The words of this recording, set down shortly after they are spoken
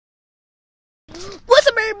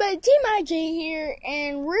everybody, Team IJ here,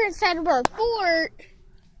 and we're inside of our fort.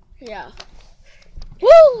 Yeah.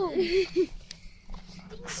 Woo!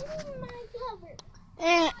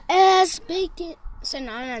 And as bacon. So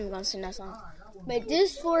no, I'm not even gonna sing that song. But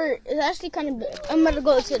this fort is actually kind of big. I'm gonna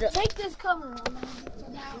go to the. Take this cover.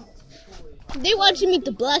 They watching me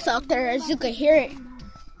the blacks out there, as you can hear it.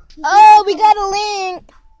 Oh, we got a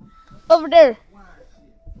link over there.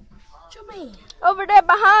 What you mean? Over there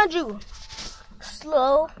behind you.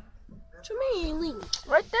 Slow. What you mean, link?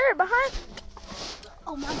 Right there behind.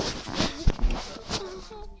 Oh my.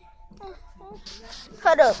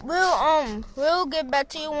 Hold up. We'll get back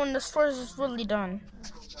to you when this first is really done.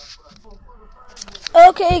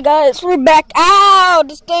 Okay, guys, we're back. Ow!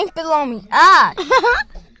 This thing fell on me. Ah!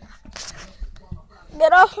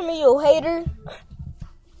 Get off of me, you hater.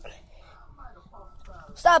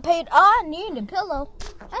 Stop hating. Oh, I need a pillow.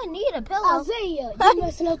 I need a pillow. Isaiah, you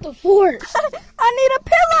messing up the fort. I need a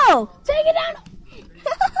pillow. Take it down.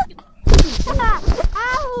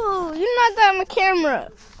 Ow! You knocked out my camera.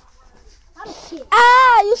 Oh, shit.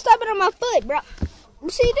 Ah! You stepping on my foot, bro.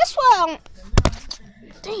 See, this one.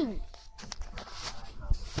 Dang.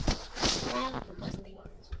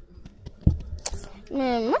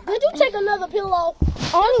 Man, Did you take another pillow?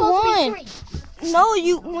 only Supposed to be one. free. No,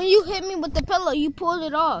 when you hit me with the pillow, you pulled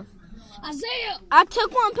it off. Isaiah. I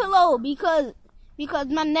took one pillow because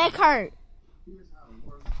my neck hurt.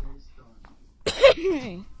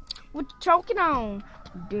 What you choking on?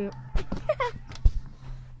 Dude.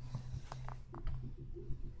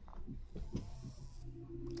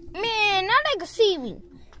 Man, now they can see me.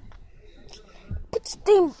 Put this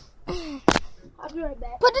thing. I'll be right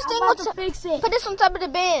back. Put this thing I'm on about top. to fix it. Put this on top of the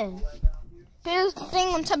bed. Put this thing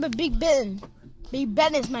on top of Big Ben. Big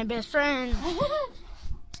Ben is my best friend. I'm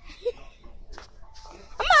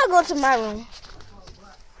gonna go to my room.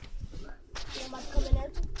 You about to come in there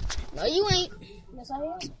too? No, you ain't. Yes, I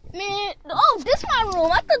am. Man, oh, this my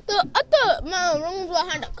room. I thought my room was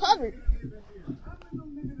behind the cupboard.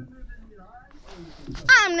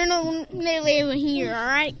 I'm the new living here,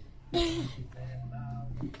 alright?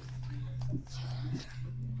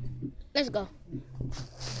 Let's go.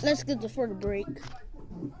 Let's get for the break.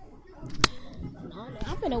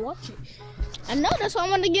 I'm gonna watch it. I know, that's why I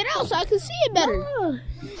want to get out so I can see it better.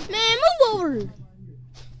 Man, move over.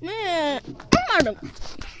 Man, I'm out of.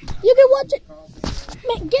 You can watch it.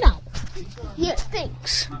 Man, get out. Yeah,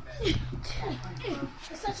 thanks. It's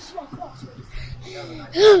such a small cross.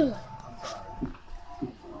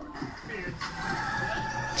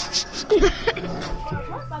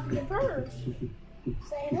 I'm about to get birds.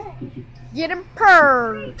 Saying that. Get him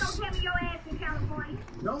purrs. Don't tell me your ass in California.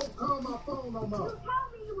 Don't call my phone no more. You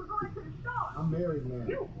told me you were going to the store. I'm married now.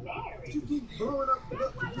 You married. You keep blowing up,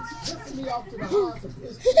 pissing me off to the house. And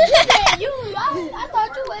pissing I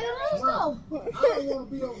thought you waited on yourself. I don't want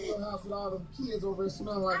to be over your house with all them kids over there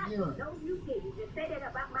smelling like urine. No, you didn't. Just say that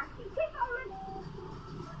about my kids.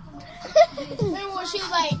 Remember when she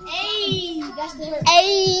was like, "Hey, that's the her."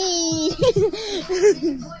 Ayy.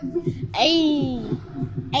 Ayy.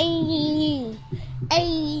 Ayy.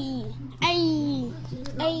 Ayy.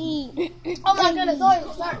 Ayy. Oh my goodness, sorry,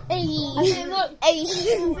 sorry. Ayy. I said, look. Ayy.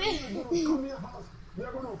 Come to your house.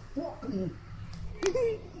 They're going to fuck you.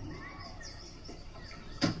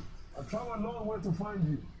 I traveled a long way to find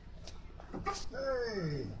you.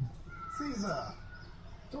 Hey, Caesar.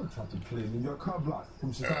 Don't try to play me. You're car block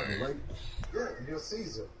from Chicago, right? Yeah, you're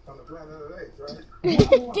Caesar from the Planet of the Apes, right?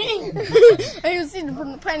 Dang. I didn't see the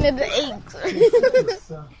from the Planet of the Apes. Hey,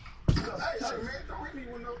 man, don't hit me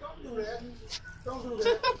with no. Don't do that. Don't do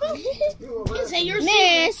that. Say you're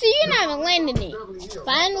Man, see, you're not even landing it.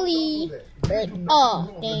 Finally. Break. Oh,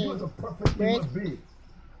 dang. Break.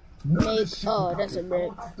 Make. Oh, that's a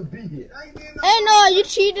break. Hey, no, you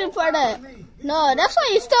cheated for that. No, that's why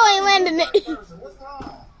you still ain't landing it.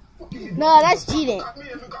 No, that's cheating.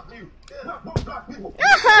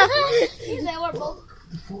 He's at work, both.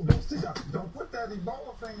 Don't put that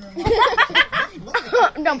Ebola finger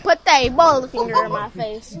in Don't put that Ebola finger in my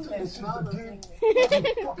face. my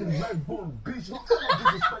fucking red bone bitch. You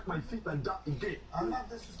can't disrespect my feet like that again. I'm not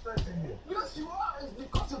disrespecting you. Yes, you are. It's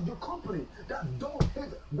because of your company. That dog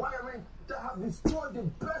head wiring that have destroyed the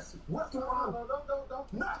best restaurant. No.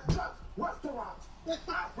 Not just restaurant.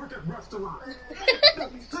 African restaurant.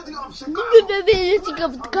 City of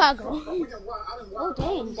Chicago. Chicago. Oh,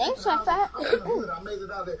 dang. Thanks, Fat. I made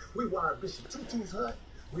it out there. We wired Bishop Tutu's hut.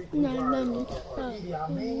 Idi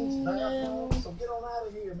Amin's bathroom. So get on out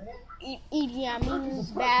of here, man. Idi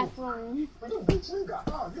Amin's bathroom. You a bitch nigga.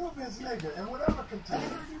 Oh, you a bitch nigga. And whatever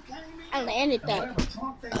container you came in, I landed that. whatever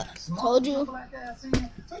trunk they Told you. black ass in,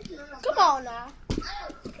 take your ass Come on now. Who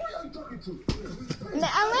are you talking to?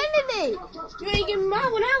 I landed it. You ain't getting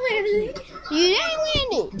mine when I landed it. You ain't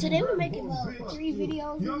landed. Today we're making 3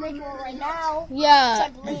 videos. We're making one right now. Yeah.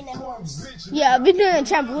 Trampoline and horse. Yeah, I'll be doing a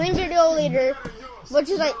trampoline video later, which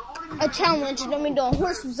is like a challenge. And then we doing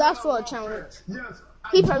horse was also a challenge.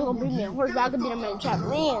 He probably gonna bring me a horse, but I could beat him in a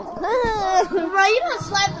trampoline. Bro, you done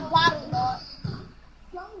slapped the bottom, dog.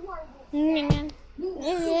 You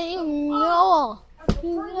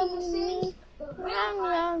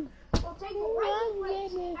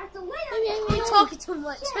talking too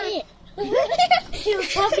much. You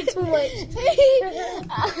was talking too much.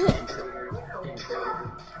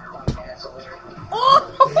 Oh!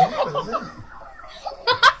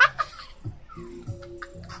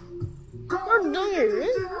 We're doing it.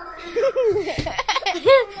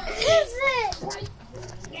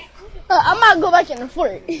 I'm gonna go back in the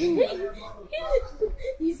fort. He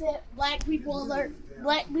said, black people alert.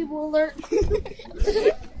 Black people alert.